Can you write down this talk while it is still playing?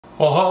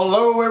Well,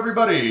 hello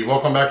everybody.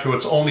 Welcome back to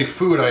It's Only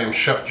Food. I am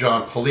Chef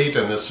John Politte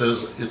and this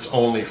is It's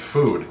Only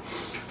Food.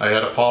 I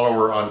had a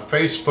follower on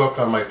Facebook,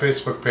 on my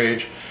Facebook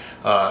page,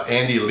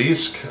 Andy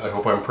Leisk. I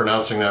hope I'm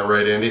pronouncing that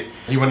right, Andy.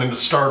 He went into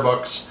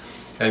Starbucks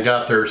and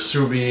got their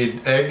sous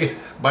vide egg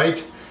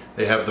bite.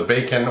 They have the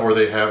bacon or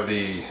they have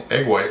the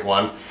egg white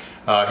one.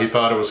 He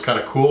thought it was kind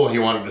of cool. He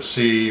wanted to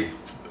see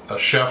a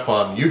chef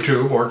on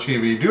YouTube or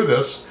TV do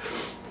this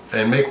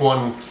and make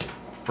one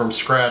from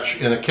scratch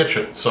in the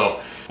kitchen. So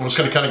I'm just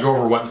going to kind of go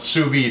over what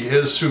sous vide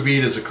is. Sous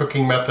vide is a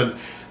cooking method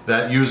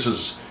that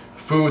uses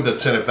food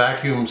that's in a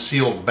vacuum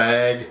sealed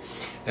bag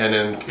and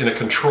in a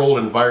controlled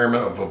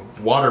environment of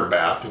a water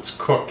bath. It's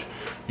cooked.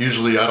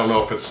 Usually, I don't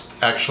know if it's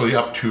actually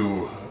up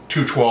to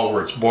 212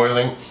 where it's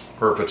boiling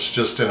or if it's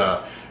just in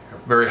a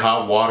very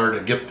hot water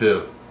to get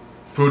the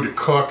food to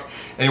cook.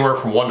 Anywhere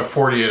from 1 to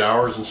 48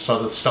 hours and some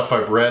of the stuff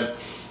I've read.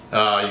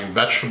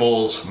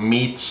 Vegetables,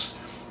 meats,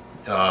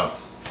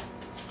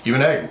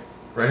 even egg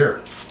right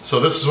here. So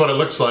this is what it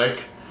looks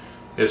like.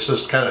 It's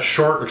just kind of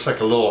short, looks like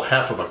a little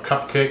half of a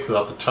cupcake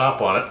without the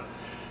top on it.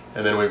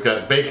 And then we've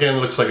got bacon,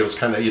 looks like it was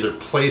kind of either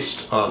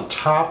placed on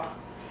top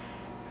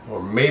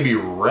or maybe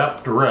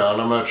wrapped around,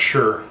 I'm not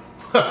sure.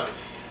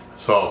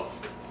 So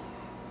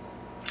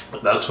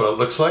that's what it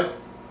looks like.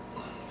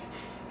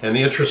 And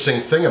the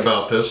interesting thing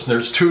about this, and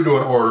there's two to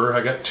an order,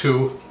 I got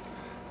two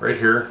right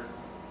here.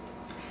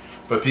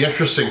 But the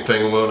interesting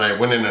thing, when I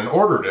went in and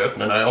ordered it,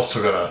 and I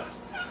also got a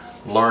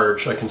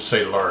large, I can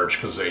say large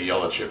because they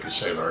yell at you if you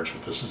say large,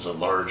 but this is a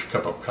large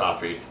cup of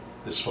coffee.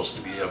 It's supposed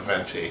to be a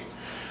venti.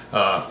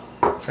 Hi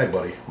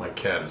buddy, my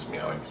cat is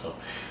meowing. So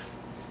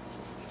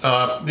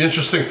the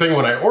interesting thing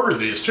when I ordered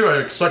these too, I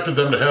expected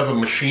them to have a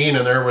machine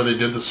in there where they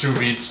did the sous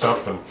vide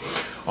stuff and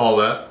all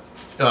that.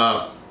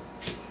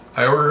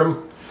 I ordered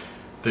them.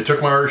 They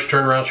took my order, she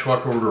turned around, she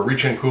walked over to a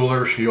reach-in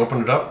cooler, she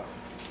opened it up,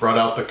 brought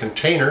out the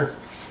container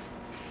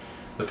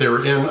that they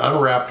were in,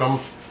 unwrapped them,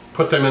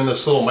 put them in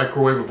this little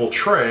microwavable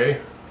tray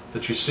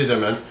that you see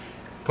them in,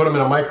 put them in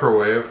a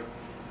microwave,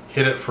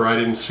 hit it for, I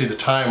didn't see the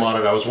time on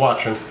it, I was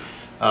watching,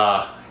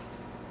 and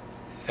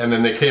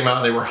then they came out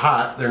and they were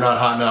hot. They're not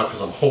hot now because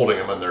I'm holding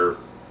them and they're,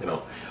 you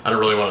know, I don't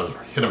really want to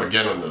hit them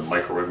again in the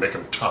microwave, make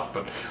them tough,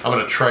 but I'm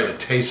going to try to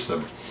taste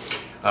them.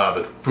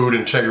 The food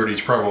integrity is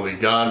probably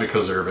gone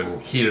because they've been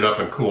heated up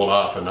and cooled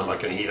off and I'm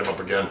not going to heat them up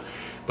again.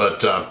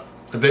 But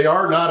they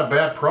are not a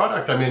bad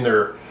product. I mean,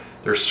 they're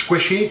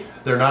squishy,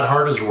 they're not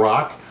hard as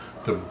rock.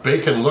 The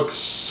bacon looks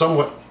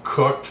somewhat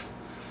cooked.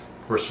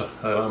 Of course,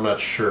 I'm not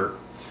sure.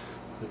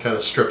 It kind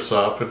of strips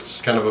off.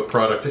 It's kind of a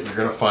product that you're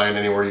going to find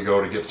anywhere you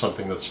go to get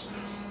something that's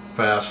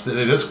fast.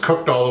 It is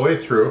cooked all the way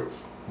through.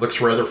 Looks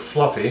rather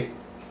fluffy.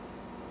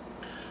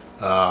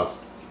 So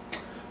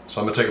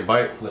I'm going to take a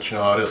bite and let you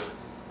know how it is.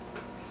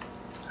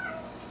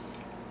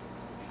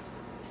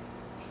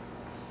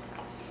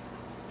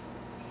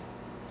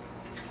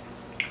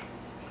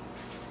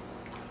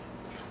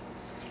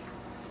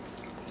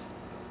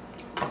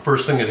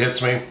 First thing that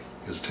hits me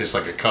is it tastes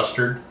like a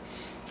custard.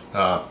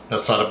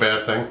 That's not a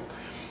bad thing.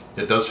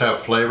 It does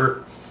have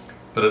flavor,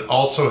 but it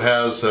also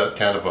has that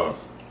kind of a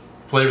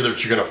flavor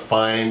that you're going to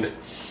find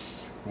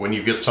when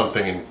you get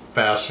something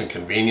fast and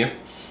convenient.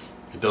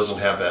 It doesn't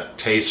have that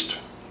taste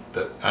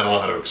that, I don't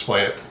know how to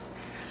explain it.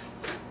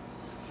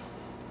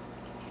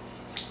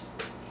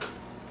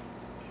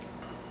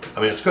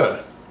 I mean, it's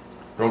good.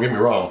 Don't get me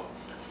wrong.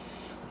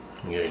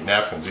 You get any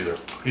napkins either.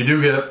 You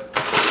do get,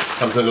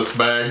 comes in this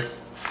bag.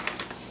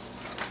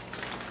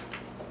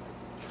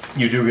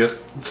 You do get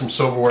some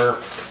silverware,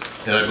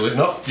 and I believe,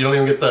 no, you don't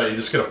even get that, you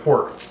just get a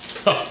fork.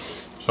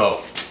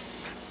 So,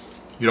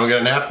 you don't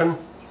get a napkin,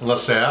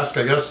 unless they ask,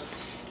 I guess.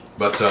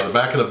 But the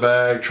back of the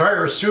bag, try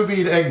our sous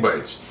vide egg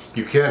bites.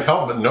 You can't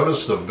help but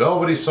notice the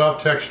velvety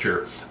soft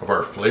texture of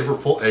our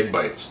flavorful egg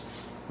bites.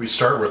 We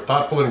start with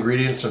thoughtful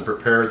ingredients and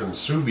prepare them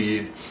sous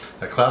vide,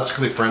 a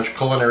classically French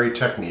culinary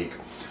technique,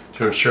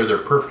 to ensure they're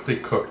perfectly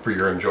cooked for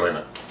your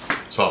enjoyment.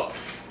 So,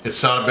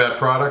 it's not a bad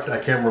product.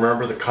 I can't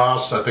remember the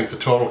cost. I think the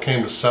total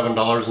came to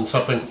 $7 and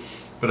something,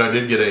 but I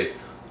did get a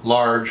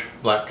large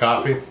black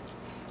coffee.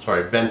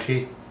 Sorry,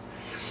 venti.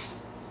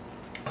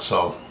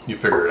 So you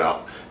figure it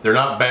out. They're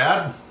not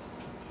bad.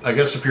 I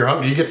guess if you're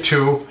hungry, you get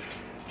two.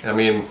 I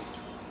mean,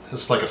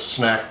 it's like a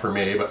snack for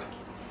me, but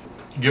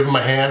give them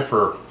a hand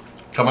for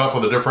coming up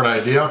with a different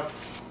idea.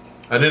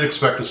 I did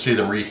expect to see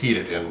them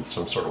reheated in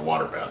some sort of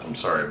water bath. I'm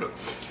sorry, but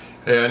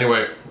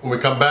anyway, when we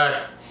come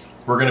back,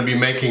 we're going to be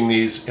making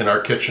these in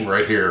our kitchen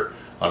right here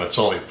on It's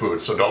Only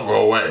Food, so don't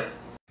go away.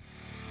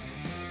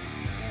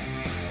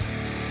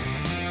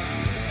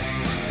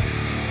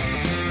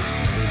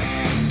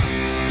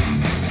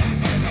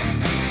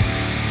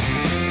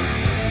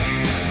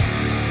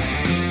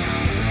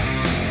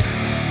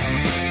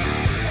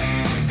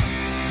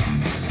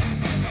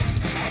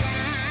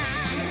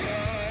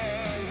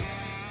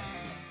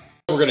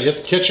 We're going to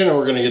hit the kitchen and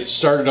we're going to get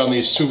started on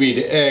these sous vide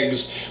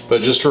eggs,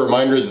 but just a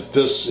reminder that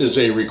this is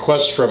a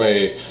request from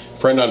a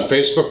friend on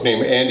Facebook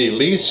named Andy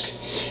Leisk.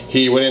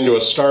 He went into a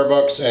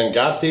Starbucks and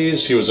got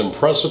these. He was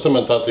impressed with them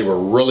and thought they were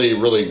really,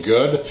 really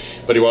good,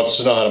 but he wants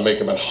to know how to make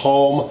them at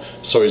home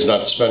so he's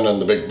not spending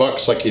the big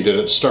bucks like he did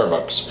at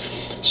Starbucks.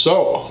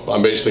 So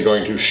I'm basically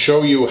going to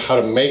show you how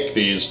to make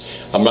these.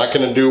 I'm not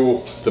going to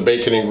do the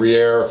bacon and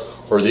Gruyere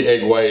or the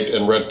egg white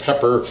and red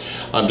pepper.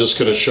 I'm just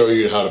going to show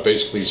you how to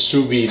basically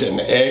sous vide an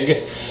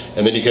egg,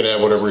 and then you can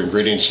add whatever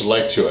ingredients you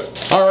like to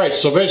it. Alright,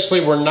 so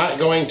basically we're not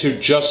going to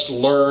just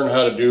learn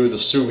how to do the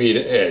sous vide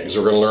eggs.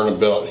 We're going to learn a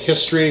bit about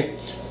history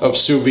of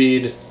sous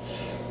vide.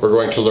 We're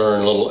going to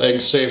learn a little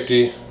egg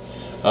safety,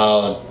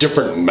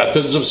 different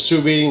methods of sous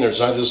vide.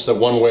 There's not just the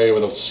one way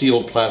with a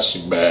sealed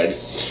plastic bag.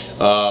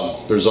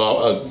 And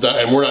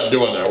we're not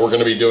doing that. We're going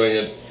to be doing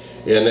it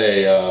in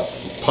a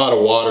pot of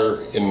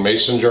water in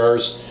mason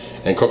jars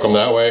and cook them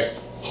that way.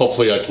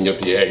 Hopefully I can get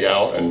the egg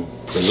out and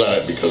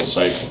present it, because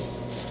I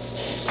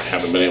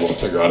haven't been able to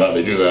figure out how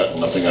they do that.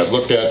 Nothing I've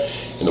looked at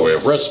in the way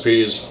of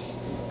recipes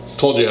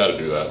told you how to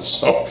do that.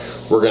 So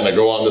we're going to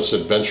go on this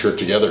adventure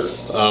together.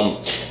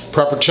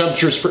 Proper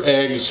temperatures for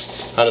eggs,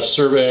 how to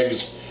serve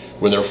eggs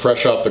when they're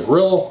fresh off the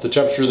grill, the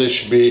temperature they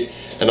should be,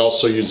 and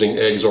also using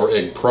eggs or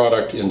egg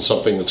product in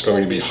something that's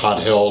going to be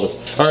hot held.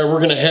 Alright, we're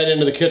going to head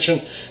into the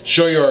kitchen,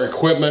 show you our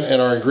equipment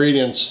and our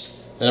ingredients,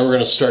 and then we're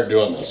going to start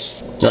doing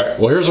this. Alright,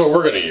 well here's what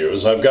we're going to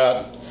use. I've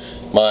got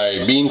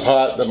my bean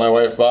pot that my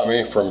wife bought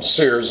me from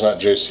Sears, not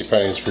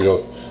JCPenney's, for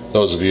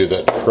those of you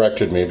that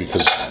corrected me,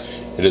 because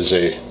it is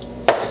a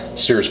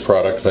Sears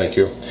product, thank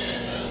you.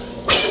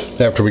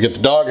 After we get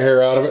the dog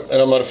hair out of it,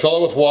 and I'm going to fill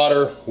it with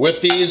water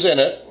with these in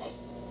it.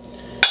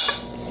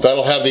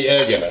 That'll have the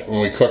egg in it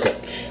when we cook it.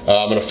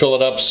 I'm going to fill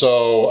it up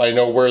so I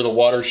know where the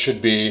water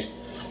should be.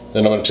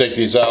 Then I'm going to take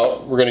these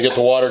out. We're going to get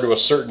the water to a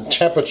certain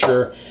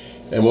temperature,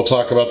 and we'll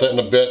talk about that in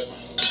a bit.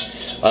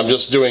 I'm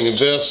just doing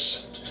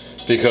this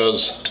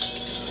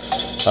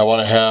because I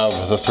want to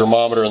have the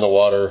thermometer in the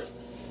water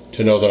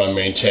to know that I'm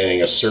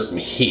maintaining a certain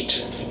heat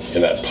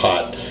in that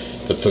pot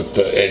that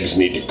the eggs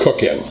need to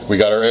cook in. We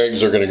got our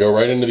eggs, are going to go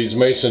right into these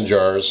mason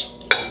jars,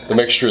 the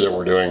mixture that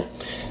we're doing.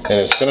 And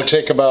it's going to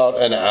take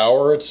about an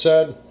hour, it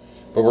said,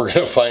 but we're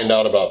going to find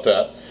out about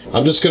that.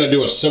 I'm just going to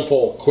do a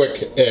simple,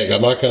 quick egg.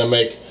 I'm not going to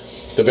make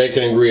the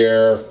bacon and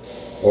Gruyere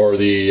or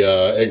the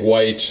egg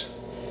white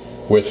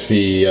with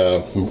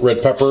the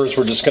red peppers.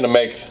 We're just going to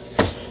make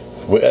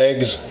with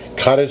eggs,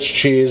 cottage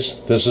cheese.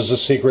 This is a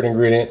secret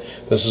ingredient.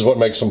 This is what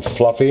makes them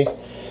fluffy.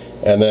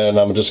 And then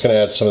I'm just going to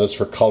add some of this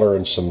for color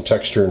and some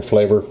texture and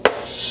flavor.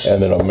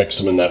 And then I'll mix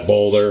them in that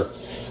bowl there.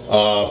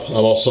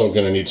 I'm also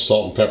going to need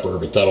salt and pepper,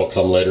 but that'll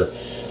come later.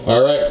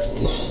 Alright,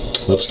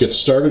 let's get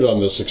started on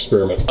this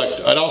experiment.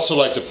 I'd also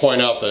like to point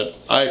out that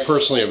I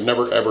personally have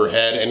never ever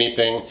had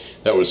anything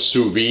that was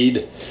sous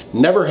vide.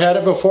 Never had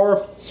it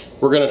before.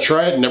 We're going to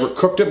try it, never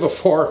cooked it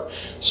before.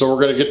 So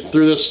we're going to get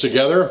through this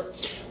together.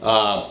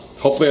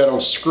 Hopefully I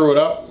don't screw it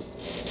up.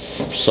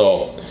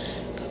 So,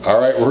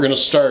 alright, we're going to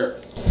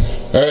start.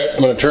 Alright,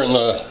 I'm going to turn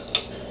the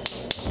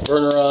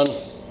burner on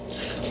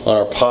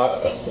our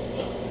pot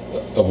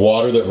of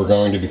water that we're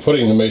going to be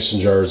putting the mason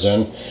jars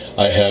in.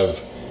 I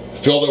have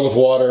filled it with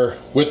water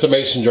with the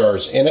mason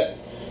jars in it,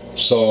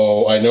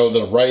 so I know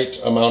the right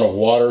amount of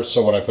water,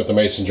 so when I put the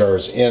mason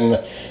jars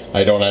in,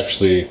 I don't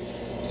actually,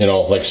 you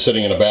know, like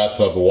sitting in a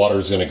bathtub, the water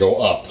is going to go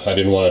up. I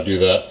didn't want to do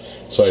that,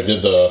 so I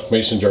did the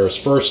mason jars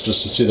first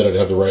just to see that I'd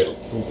have the right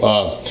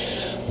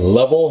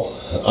level.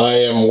 I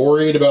am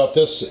worried about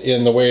this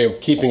in the way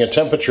of keeping a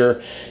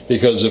temperature,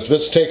 because if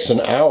this takes an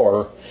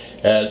hour,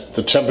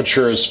 the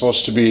temperature is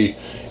supposed to be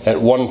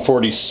at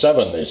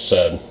 147, they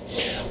said.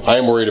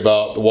 I'm worried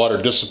about the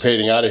water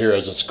dissipating out of here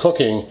as it's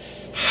cooking.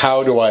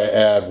 How do I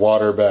add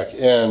water back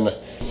in?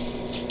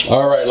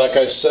 Alright, like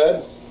I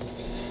said,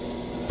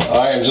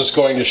 I am just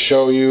going to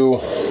show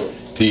you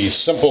the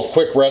simple,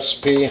 quick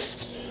recipe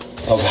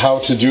of how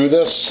to do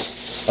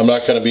this. I'm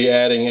not going to be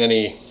adding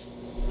any,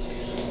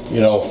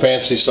 you know,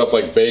 fancy stuff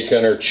like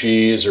bacon or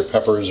cheese or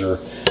peppers or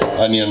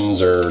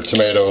onions or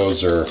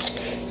tomatoes or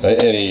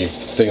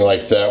anything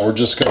like that. We're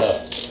just going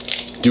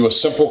to do a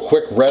simple,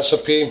 quick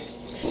recipe.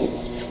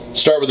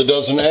 Start with a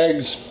dozen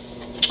eggs.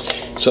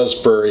 It says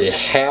for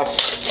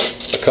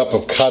half a cup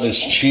of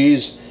cottage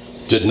cheese.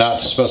 Did not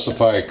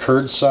specify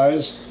curd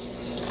size.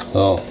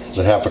 So there's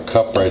a half a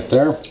cup right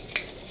there.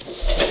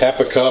 Half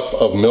a cup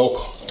of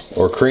milk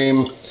or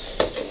cream.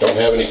 Don't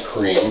have any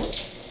cream.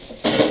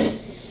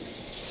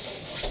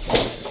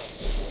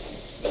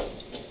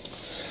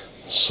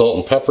 Salt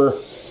and pepper.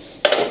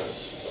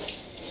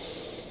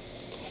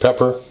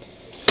 Pepper.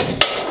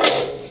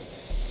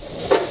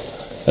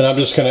 And I'm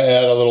just going to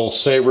add a little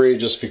savory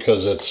just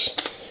because it's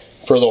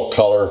for a little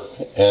color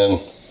and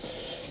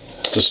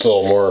just a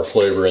little more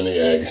flavor in the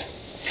egg,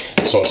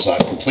 so it's not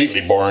completely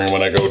boring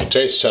when I go to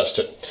taste test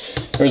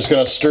it. We're just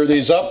going to stir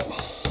these up.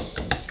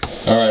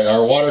 Alright,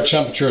 our water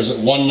temperature is at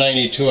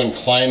 192 and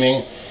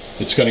climbing.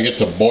 It's going to get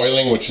to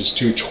boiling, which is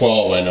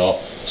 212, I know.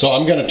 So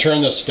I'm going to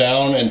turn this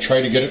down and try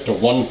to get it to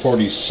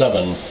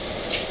 147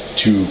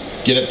 to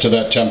get it to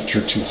that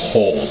temperature to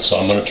hold. So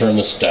I'm going to turn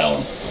this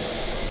down.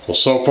 Well,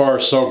 so far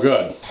so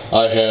good.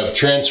 I have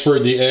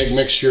transferred the egg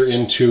mixture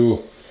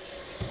into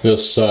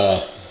this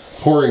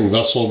pouring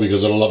vessel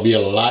because it'll be a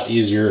lot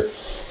easier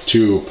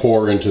to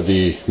pour into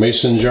the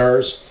mason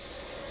jars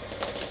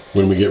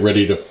when we get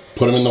ready to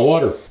put them in the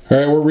water. All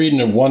right, we're reading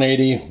at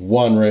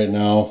 181 right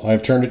now.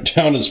 I've turned it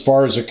down as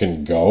far as it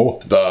can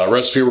go. The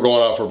recipe we're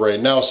going off of right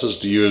now says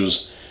to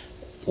use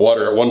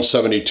water at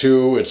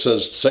 172. It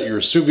says set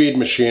your sous vide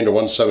machine to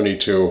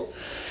 172.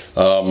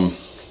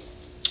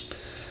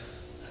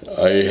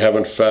 I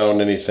haven't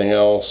found anything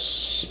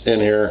else in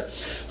here.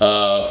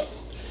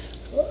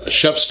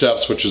 Chef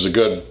Steps, which is a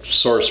good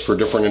source for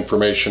different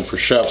information for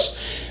chefs,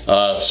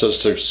 says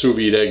to sous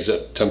vide eggs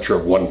at temperature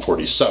of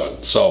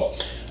 147. So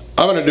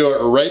I'm going to do it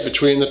right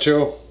between the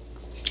two,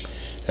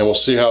 and we'll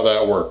see how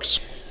that works.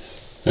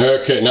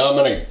 Okay, now I'm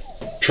going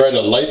to try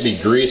to lightly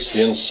grease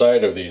the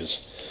inside of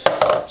these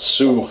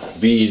sous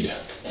vide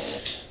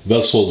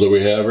vessels that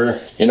we have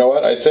here. You know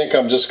what? I think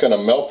I'm just going to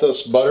melt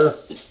this butter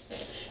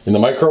in the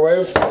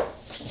microwave, and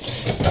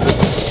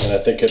I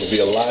think it'll be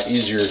a lot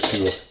easier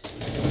to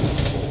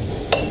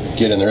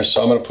get in there.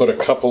 So I'm going to put a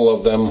couple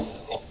of them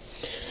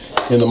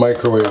in the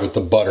microwave with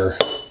the butter,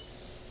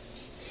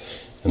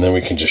 and then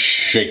we can just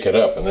shake it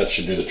up, and that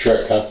should do the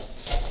trick, huh?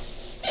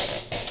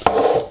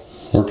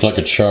 Worked like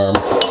a charm.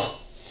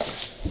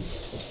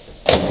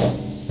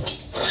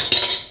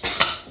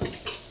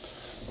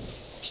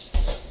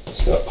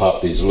 Just gotta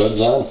pop these lids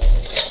on.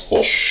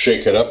 We'll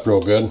shake it up real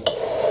good.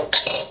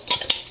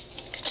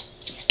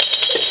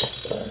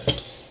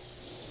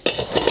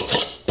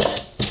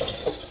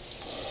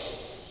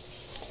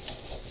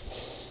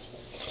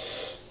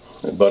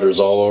 The butter's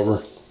all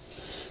over.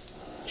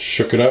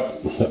 Shook it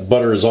up. That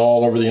butter is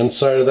all over the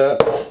inside of that.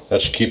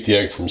 That should keep the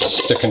egg from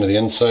sticking to the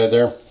inside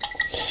there.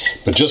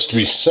 But just to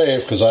be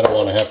safe, because I don't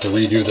want to have to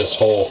redo this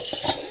whole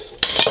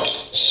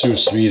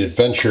sous vide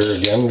adventure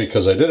again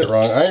because I did it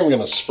wrong, I am going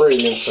to spray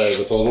the inside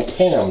with a little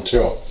Pam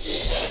too.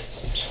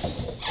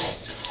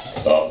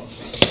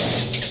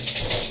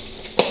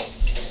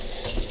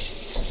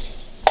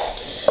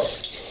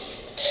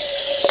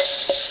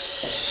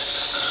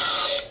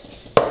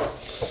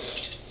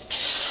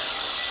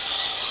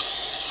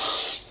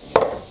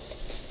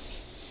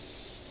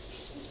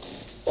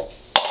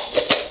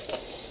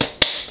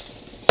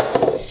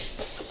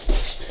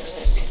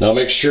 Now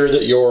make sure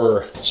that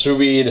your sous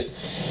vide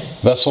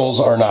vessels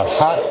are not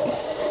hot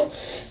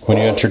when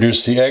you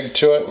introduce the egg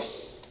to it.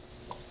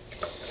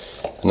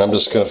 And I'm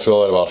just going to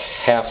fill it about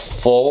half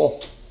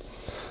full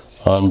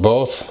on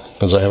both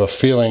because I have a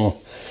feeling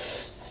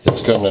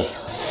it's going to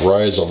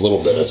rise a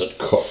little bit as it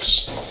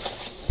cooks.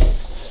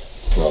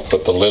 And I'll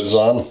put the lids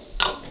on.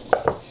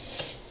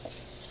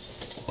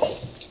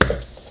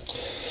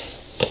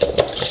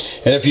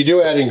 And if you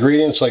do add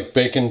ingredients like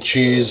bacon,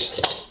 cheese,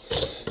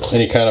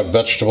 any kind of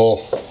vegetable,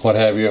 what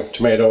have you,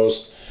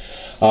 tomatoes,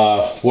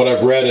 what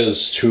I've read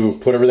is to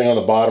put everything on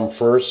the bottom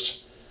first,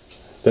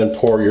 then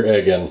pour your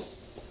egg in.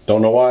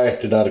 Don't know why,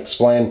 did not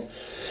explain,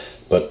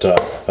 but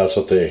that's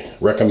what they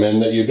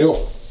recommend that you do.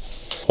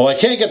 Well, I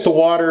can't get the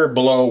water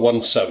below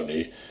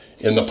 170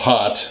 in the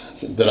pot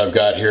that I've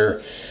got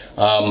here.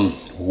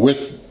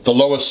 With the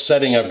lowest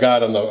setting I've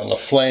got on the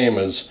flame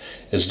is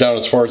down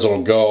as far as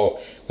it'll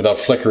go without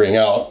flickering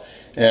out.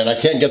 And I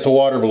can't get the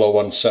water below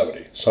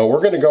 170. So we're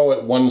going to go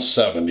at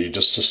 170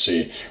 just to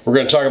see. We're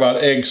going to talk about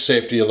egg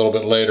safety a little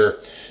bit later.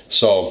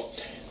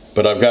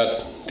 But I've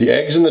got the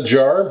eggs in the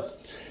jar,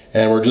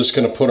 and we're just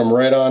going to put them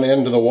right on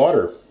into the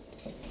water.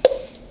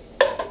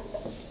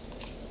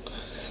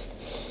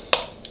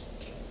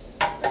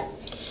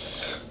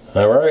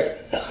 All right,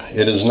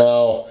 it is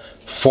now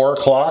 4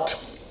 o'clock.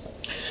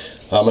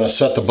 I'm going to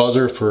set the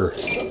buzzer for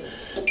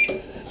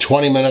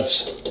 20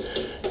 minutes.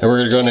 And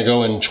we're going to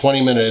go in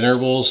 20-minute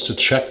intervals to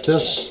check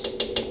this.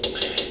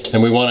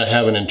 And we want to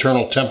have an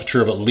internal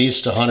temperature of at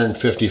least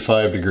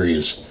 155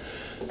 degrees.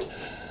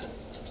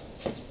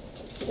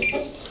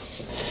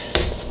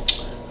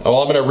 Well,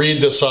 I'm going to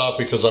read this off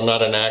because I'm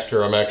not an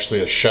actor. I'm actually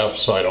a chef,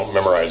 so I don't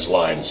memorize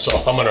lines. So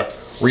I'm going to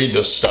read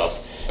this stuff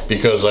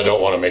because I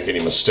don't want to make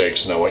any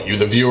mistakes, and I want you,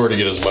 the viewer, to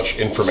get as much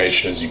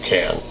information as you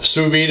can.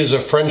 Sous vide is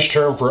a French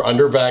term for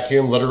under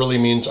vacuum, literally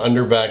means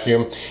under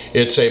vacuum.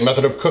 It's a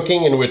method of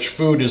cooking in which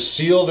food is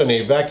sealed in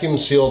a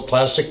vacuum-sealed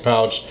plastic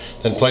pouch,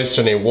 then placed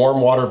in a warm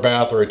water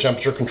bath or a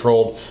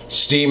temperature-controlled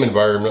steam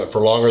environment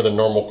for longer than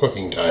normal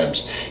cooking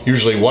times,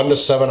 usually 1 to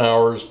 7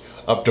 hours,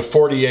 up to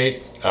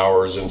 48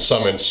 hours in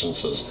some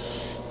instances.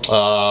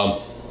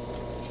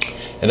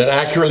 And an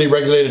accurately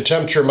regulated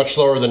temperature much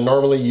lower than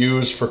normally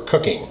used for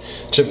cooking,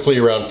 typically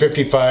around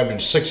 55 to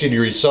 60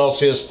 degrees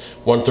Celsius,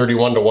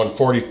 131 to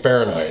 140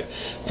 Fahrenheit,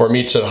 for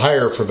meats and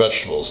higher for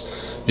vegetables.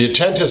 The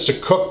intent is to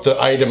cook the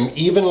item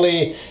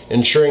evenly,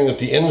 ensuring that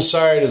the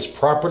inside is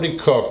properly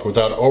cooked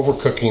without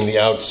overcooking the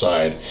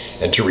outside,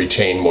 and to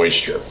retain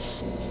moisture.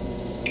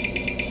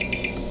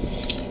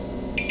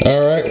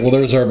 All right, well,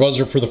 there's our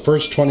buzzer for the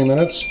first 20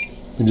 minutes.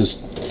 We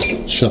just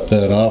shut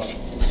that off.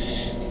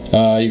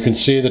 You can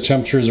see the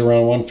temperature is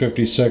around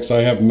 156.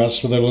 I have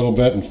messed with it a little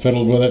bit and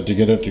fiddled with it to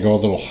get it to go a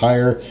little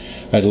higher.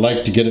 I'd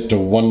like to get it to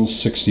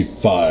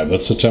 165.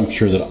 That's the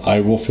temperature that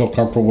I will feel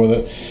comfortable with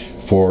it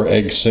for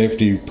egg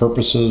safety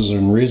purposes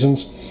and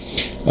reasons.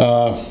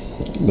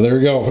 There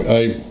we go.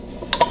 I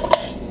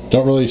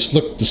don't really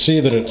look to see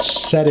that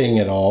it's setting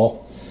at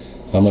all.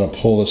 I'm going to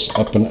pull this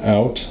up and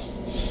out.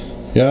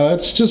 Yeah,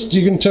 it's just,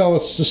 you can tell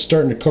it's just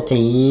starting to cook a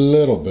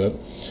little bit.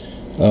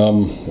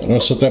 I'm going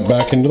to set that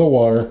back into the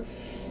water.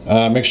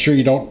 Make sure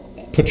you don't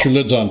put your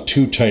lids on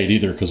too tight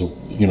either, because,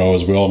 you know,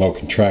 as we all know,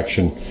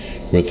 contraction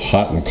with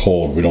hot and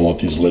cold, we don't want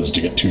these lids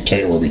to get too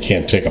tight where we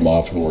can't take them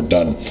off and we're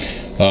done.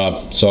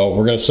 So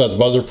we're going to set the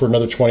buzzer for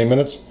another 20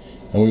 minutes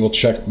and we will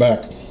check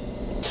back.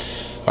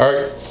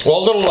 Alright, well,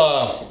 a little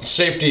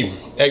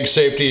egg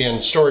safety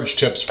and storage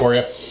tips for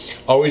you.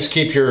 Always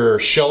keep your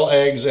shell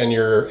eggs and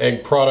your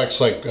egg products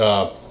like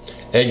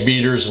egg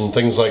beaters and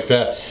things like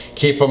that.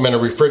 Keep them in a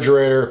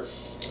refrigerator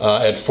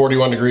at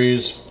 41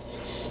 degrees.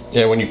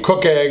 And when you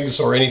cook eggs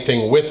or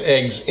anything with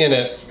eggs in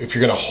it, if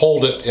you're going to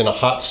hold it in a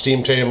hot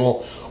steam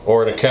table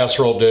or in a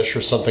casserole dish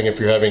or something if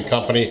you're having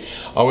company,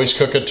 always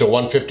cook it to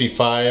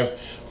 155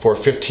 for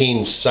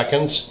 15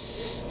 seconds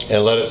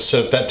and let it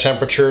sit at that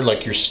temperature,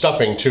 like your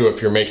stuffing too.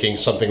 If you're making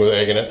something with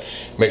egg in it,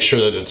 make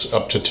sure that it's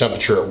up to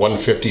temperature at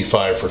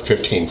 155 for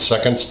 15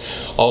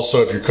 seconds.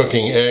 Also, if you're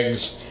cooking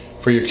eggs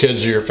for your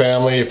kids or your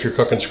family, if you're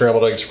cooking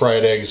scrambled eggs,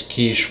 fried eggs,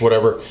 quiche,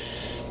 whatever,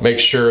 make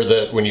sure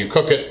that when you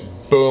cook it,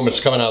 boom, it's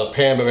coming out of the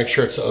pan, but make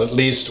sure it's at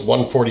least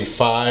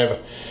 145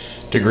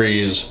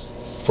 degrees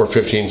for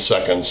 15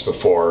 seconds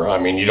before. I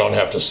mean, you don't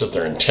have to sit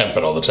there and temp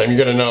it all the time.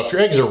 You're gonna know if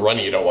your eggs are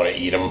runny, you don't want to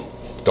eat them,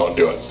 don't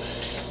do it.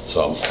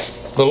 So,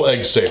 little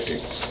egg safety.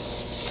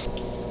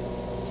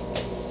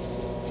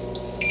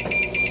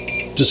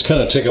 Just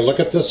kind of take a look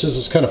at this. This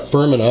is kind of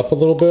firming up a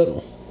little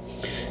bit.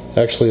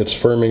 Actually, it's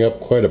firming up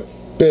quite a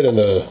bit in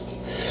the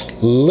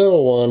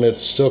little one.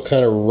 It's still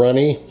kind of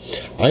runny.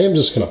 I am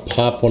just going to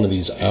pop one of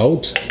these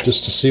out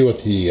just to see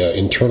what the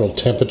internal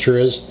temperature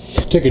is.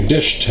 Take a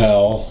dish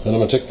towel and I'm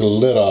going to take the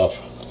lid off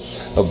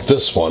of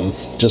this one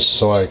just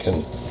so I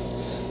can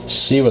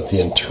see what the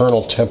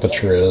internal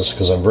temperature is,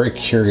 because I'm very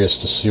curious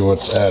to see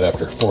what's at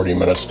after 40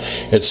 minutes.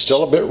 It's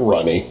still a bit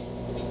runny.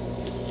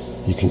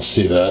 You can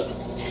see that.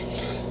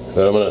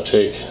 But I'm going to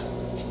take,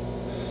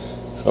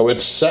 oh,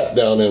 it's set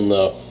down in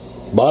the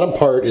bottom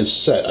part is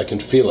set. I can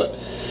feel it,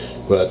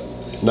 but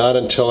not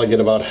until I get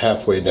about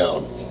halfway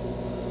down.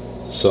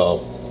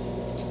 So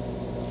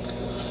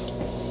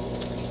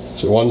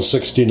it's at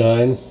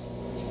 169,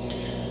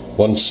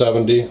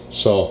 170.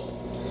 So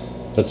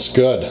that's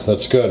good.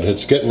 That's good.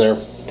 It's getting there.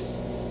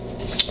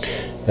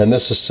 And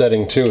this is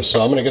setting too.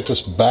 So I'm going to get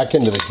this back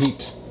into the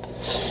heat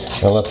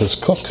and let this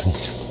cook.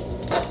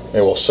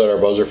 And we'll set our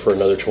buzzer for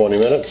another 20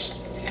 minutes.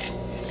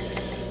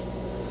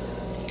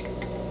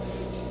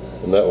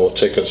 And that will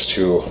take us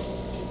to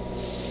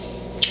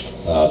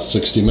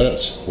 60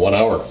 minutes, 1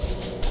 hour.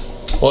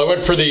 Well, I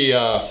went for the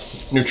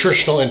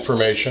nutritional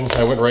information.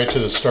 I went right to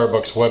the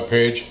Starbucks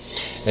webpage,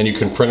 and you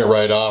can print it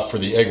right off for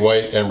the egg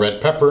white and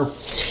red pepper.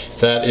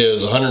 That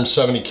is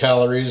 170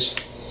 calories.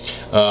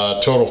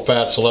 Total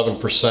fat's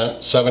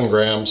 11%, 7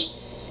 grams.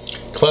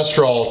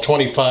 Cholesterol,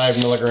 25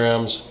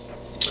 milligrams.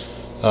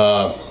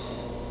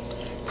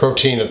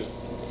 Protein at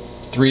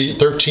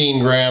 13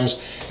 grams,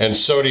 and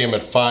sodium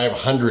at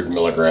 500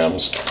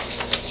 milligrams.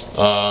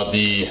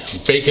 The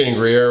bacon and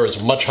Gruyere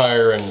is much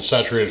higher in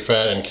saturated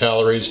fat and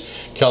calories.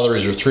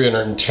 Calories are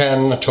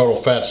 310, total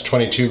fat's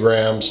 22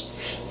 grams.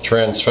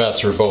 Trans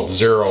fats are both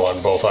 0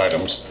 on both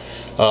items.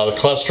 The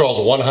cholesterol is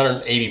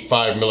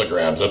 185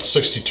 milligrams, that's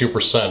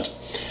 62%.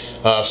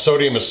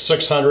 Sodium is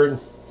 600.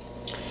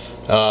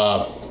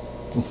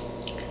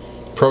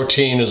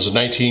 Protein is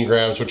 19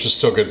 grams, which is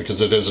still good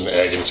because it is an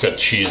egg and it's got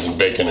cheese and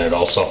bacon in it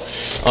also.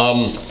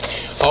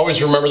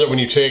 Always remember that when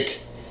you take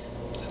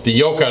the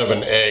yolk out of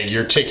an egg,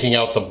 you're taking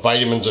out the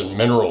vitamins and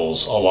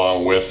minerals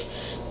along with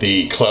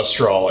the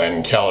cholesterol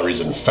and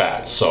calories and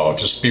fat. So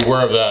just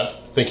beware of that.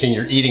 Thinking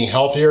you're eating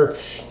healthier,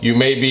 you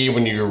may be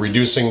when you're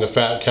reducing the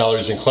fat,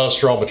 calories, and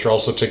cholesterol, but you're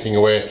also taking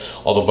away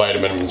all the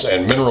vitamins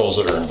and minerals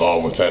that are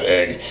involved with that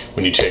egg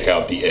when you take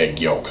out the egg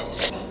yolk.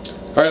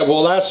 All right,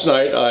 well, last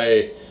night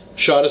I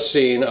shot a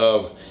scene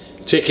of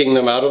taking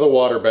them out of the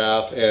water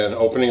bath and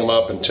opening them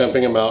up and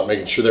temping them out,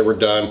 making sure they were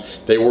done.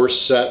 They were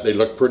set, they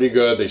looked pretty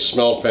good, they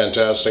smelled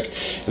fantastic,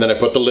 and then I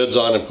put the lids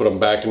on and put them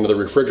back into the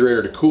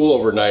refrigerator to cool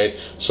overnight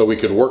so we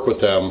could work with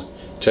them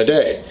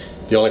today.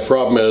 The only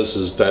problem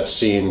is that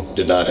scene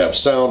did not have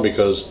sound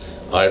because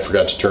I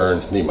forgot to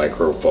turn the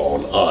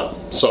microphone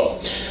on.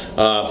 So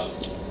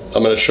I'm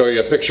going to show you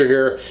a picture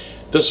here.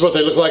 This is what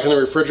they look like in the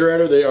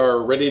refrigerator. They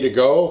are ready to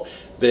go.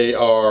 They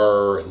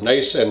are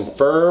nice and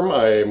firm.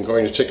 I am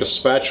going to take a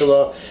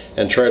spatula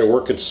and try to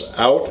work it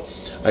out.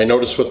 I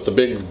noticed with the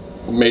big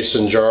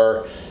mason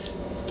jar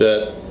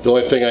that the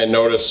only thing I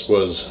noticed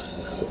was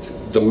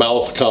the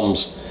mouth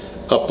comes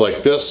up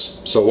like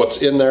this. So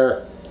what's in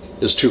there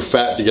is too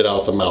fat to get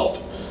out the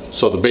mouth.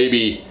 So the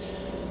baby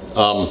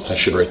I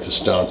should write this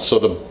down. So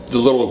the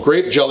little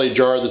grape jelly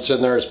jar that's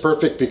in there is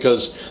perfect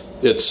because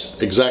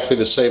it's exactly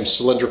the same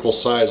cylindrical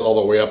size all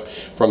the way up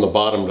from the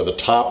bottom to the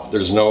top.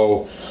 There's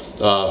no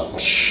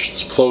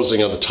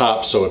closing of the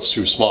top, so it's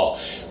too small.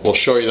 We'll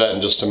show you that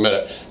in just a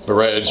minute. But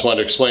right, I just wanted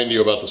to explain to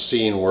you about the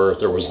scene where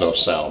there was no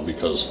sound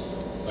because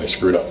I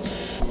screwed up.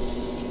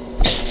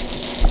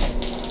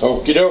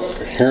 Okie doke,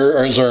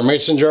 here is our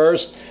mason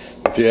jars.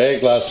 With the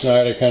egg last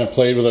night, I kind of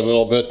played with it a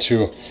little bit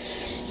to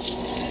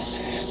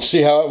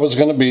see how it was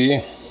going to be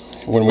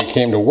when we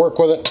came to work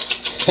with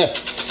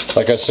it.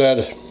 Like I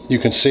said, you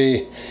can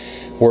see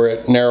where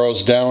it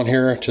narrows down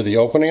here to the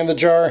opening of the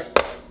jar.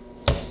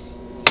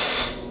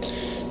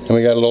 And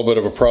we got a little bit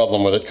of a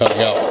problem with it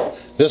coming out.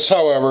 This,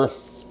 however,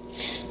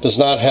 does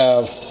not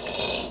have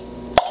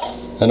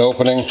an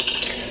opening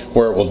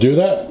where it will do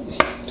that.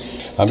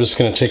 I'm just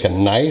going to take a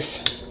knife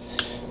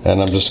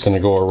and I'm just going to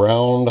go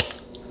around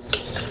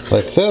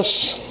like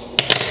this.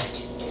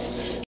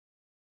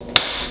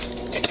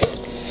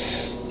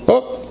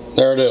 Oh,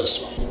 there it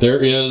is.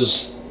 There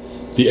is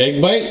the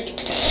egg bite.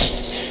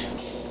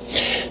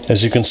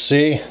 As you can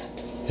see,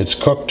 it's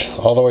cooked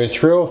all the way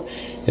through.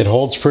 It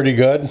holds pretty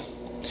good.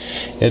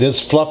 It is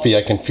fluffy.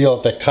 I can feel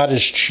it. That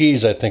cottage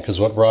cheese, I think, is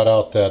what brought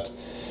out that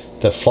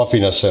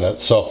fluffiness in it.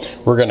 So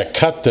we're going to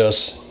cut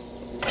this.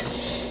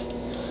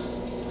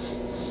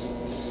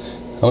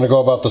 I'm going to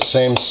go about the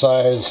same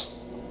size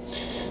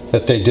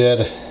that they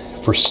did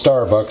for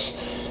Starbucks.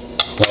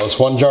 Now it's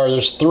one jar,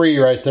 there's 3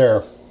 right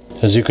there.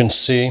 As you can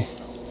see,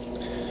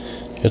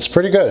 it's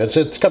pretty good.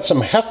 It's got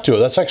some heft to it.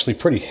 That's actually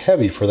pretty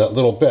heavy for that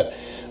little bit.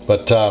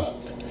 But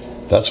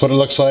that's what it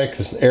looks like.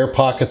 There's air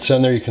pockets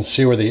in there. You can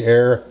see where the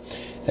air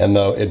and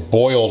it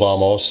boiled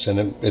almost,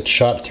 and it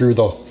shot through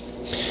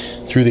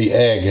the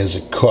egg as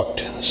it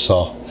cooked.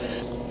 So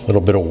a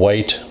little bit of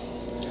white.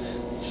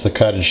 It's the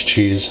cottage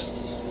cheese.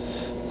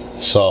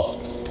 So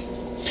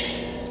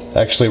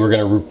actually we're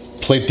going to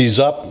plate these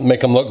up, make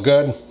them look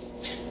good,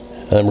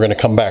 and then we're going to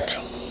come back.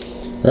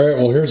 All right,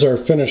 well, here's our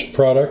finished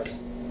product.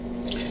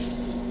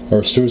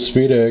 Our Sous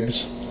Vide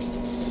eggs,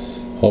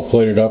 all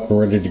plated up and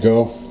ready to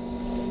go.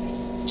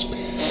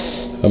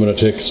 I'm going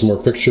to take some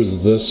more pictures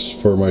of this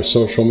for my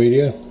social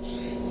media,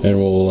 and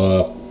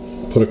we'll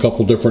put a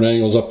couple different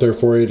angles up there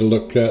for you to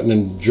look at and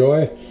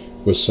enjoy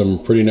with some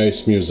pretty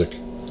nice music.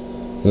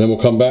 And then we'll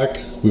come back,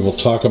 we will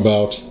talk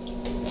about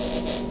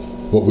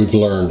what we've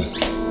learned.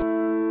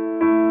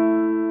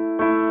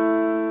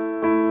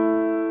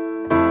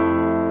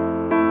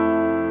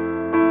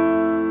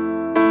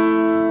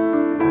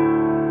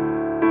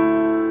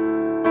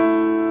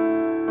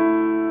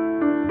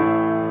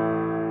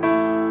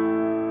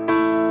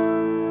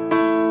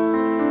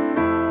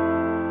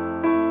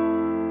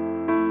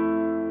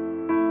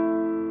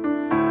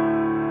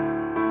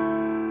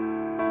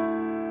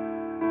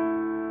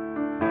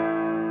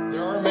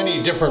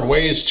 Many different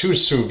ways to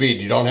sous vide.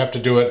 You don't have to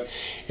do it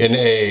in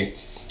a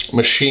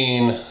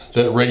machine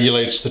that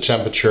regulates the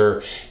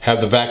temperature,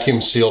 have the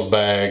vacuum sealed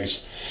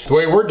bags. The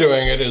way we're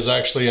doing it is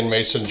actually in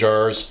mason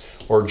jars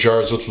or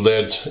jars with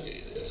lids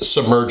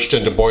submerged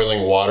into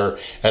boiling water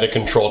at a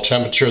controlled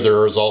temperature.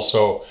 There is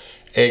also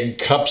egg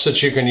cups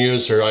that you can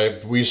use.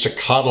 We used to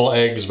coddle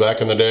eggs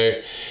back in the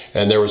day,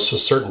 and there was a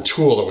certain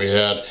tool that we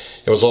had.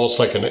 It was almost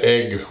like an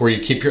egg where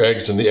you keep your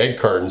eggs in the egg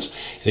cartons,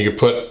 and you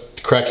could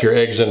crack your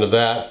eggs into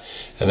that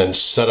and then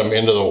set them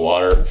into the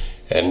water,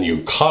 and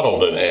you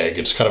coddled an egg.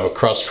 It's kind of a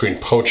cross between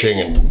poaching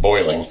and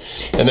boiling.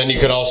 And then you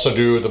could also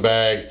do the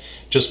bag,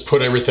 just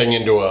put everything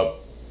into a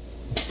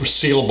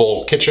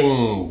sealable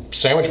kitchen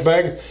sandwich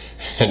bag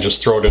and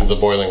just throw it into the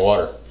boiling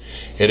water.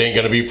 It ain't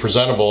gonna be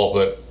presentable,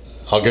 but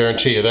I'll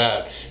guarantee you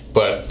that.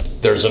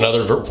 But there's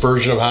another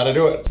version of how to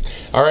do it.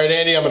 All right,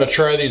 Andy, I'm gonna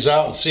try these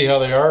out and see how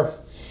they are.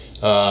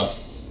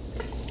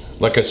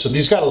 Like I said,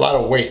 these got a lot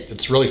of weight.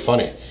 It's really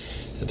funny.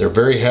 They're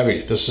very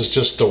heavy. This is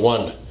just the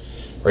one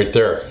right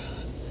there.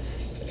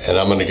 And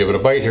I'm gonna give it a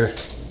bite here.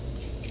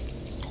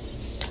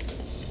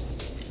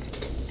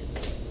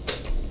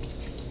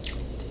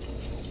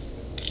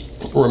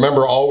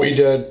 Remember, all we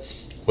did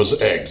was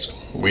eggs.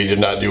 We did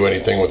not do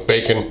anything with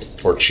bacon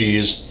or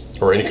cheese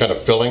or any kind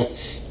of filling.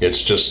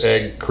 It's just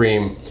egg,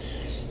 cream,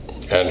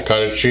 and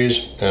cottage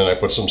cheese. And I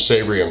put some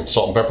savory and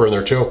salt and pepper in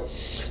there too.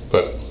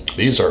 But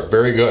these are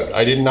very good.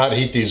 I did not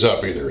heat these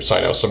up either. So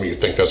I know some of you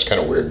think that's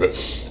kind of weird, but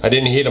I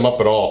didn't heat them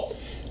up at all.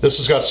 This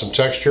has got some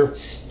texture.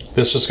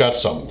 This has got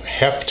some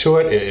heft to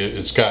it.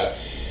 It's got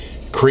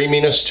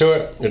creaminess to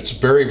it. It's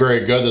very,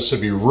 very good. This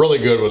would be really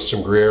good with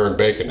some Gruyere and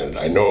bacon in it.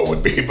 I know it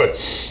would be, but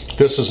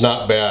this is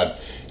not bad.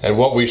 And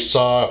what we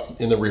saw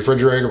in the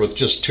refrigerator with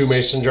just 2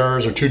 mason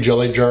jars or 2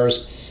 jelly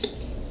jars,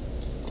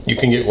 you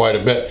can get quite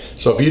a bit.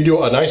 So if you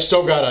do, and I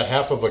still got a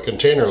half of a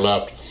container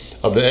left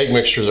of the egg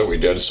mixture that we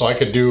did, so I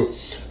could do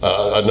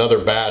another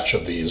batch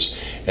of these,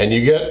 and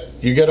you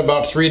get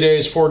about 3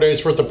 days, 4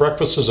 days worth of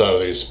breakfasts out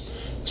of these.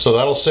 So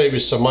that'll save you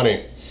some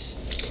money.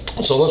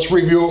 So let's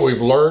review what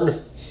we've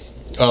learned.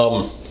 We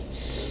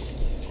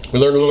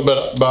learned a little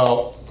bit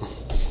about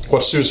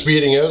what sous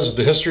viding is,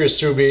 the history of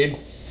sous vide,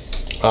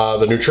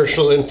 the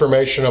nutritional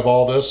information of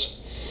all this.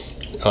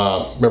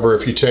 Remember,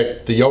 if you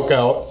take the yolk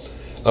out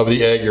of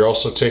the egg, you're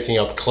also taking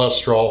out the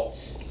cholesterol,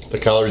 the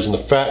calories and the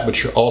fat,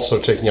 but you're also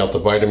taking out the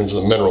vitamins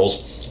and the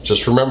minerals.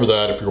 Just remember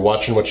that if you're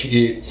watching what you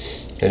eat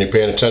and you're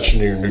paying attention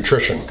to your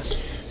nutrition.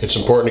 It's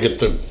important to get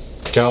the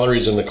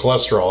calories and the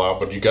cholesterol out,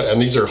 but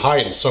and these are high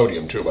in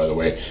sodium too, by the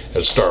way,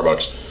 at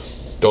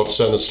Starbucks. Don't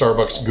send the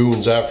Starbucks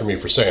goons after me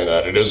for saying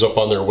that. It is up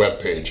on their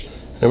webpage.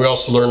 And we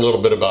also learned a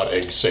little bit about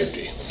egg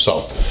safety.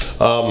 So,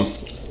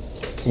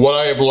 what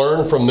I have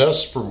learned from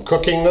this, from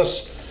cooking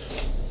this,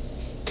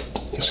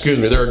 excuse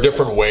me, there are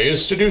different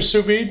ways to do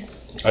sous vide.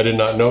 I did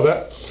not know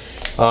that.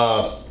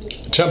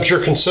 Temperature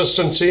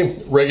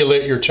consistency,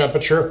 regulate your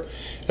temperature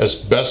as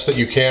best that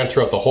you can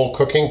throughout the whole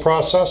cooking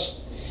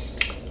process.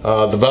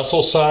 The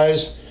vessel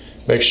size,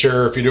 make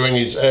sure if you're doing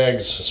these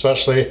eggs,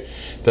 especially,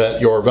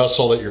 that your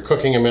vessel that you're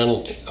cooking them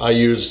in, I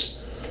used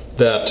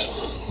that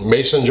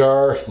mason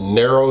jar,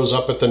 narrows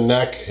up at the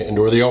neck and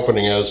where the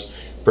opening is.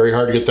 Very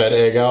hard to get that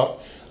egg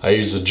out. I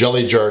used the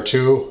jelly jar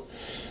too.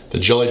 The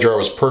jelly jar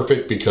was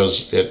perfect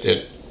because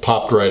it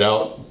popped right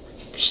out,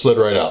 slid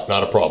right out,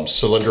 not a problem.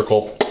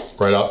 Cylindrical,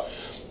 right out.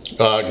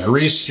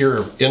 Grease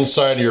your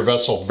inside of your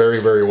vessel very,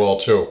 very well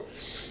too.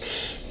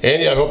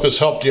 Andy, I hope this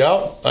helped you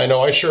out. I know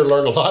I sure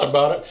learned a lot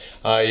about it.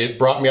 It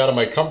brought me out of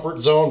my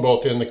comfort zone,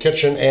 both in the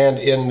kitchen and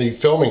in the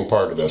filming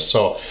part of this.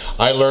 So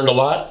I learned a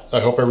lot. I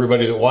hope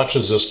everybody that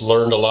watches this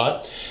learned a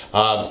lot.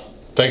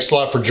 Thanks a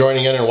lot for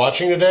joining in and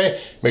watching today.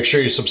 Make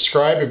sure you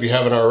subscribe if you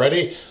haven't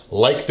already.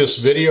 Like this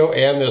video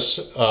and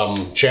this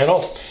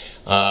channel.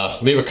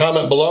 Leave a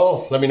comment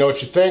below. Let me know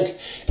what you think.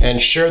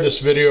 And share this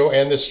video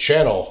and this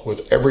channel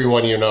with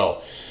everyone you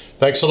know.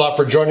 Thanks a lot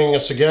for joining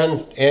us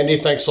again. Andy,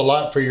 thanks a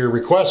lot for your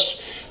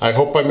request. I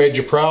hope I made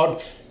you proud.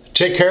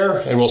 Take care,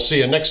 and we'll see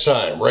you next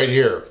time right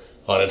here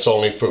on It's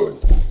Only Food.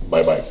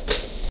 Bye-bye.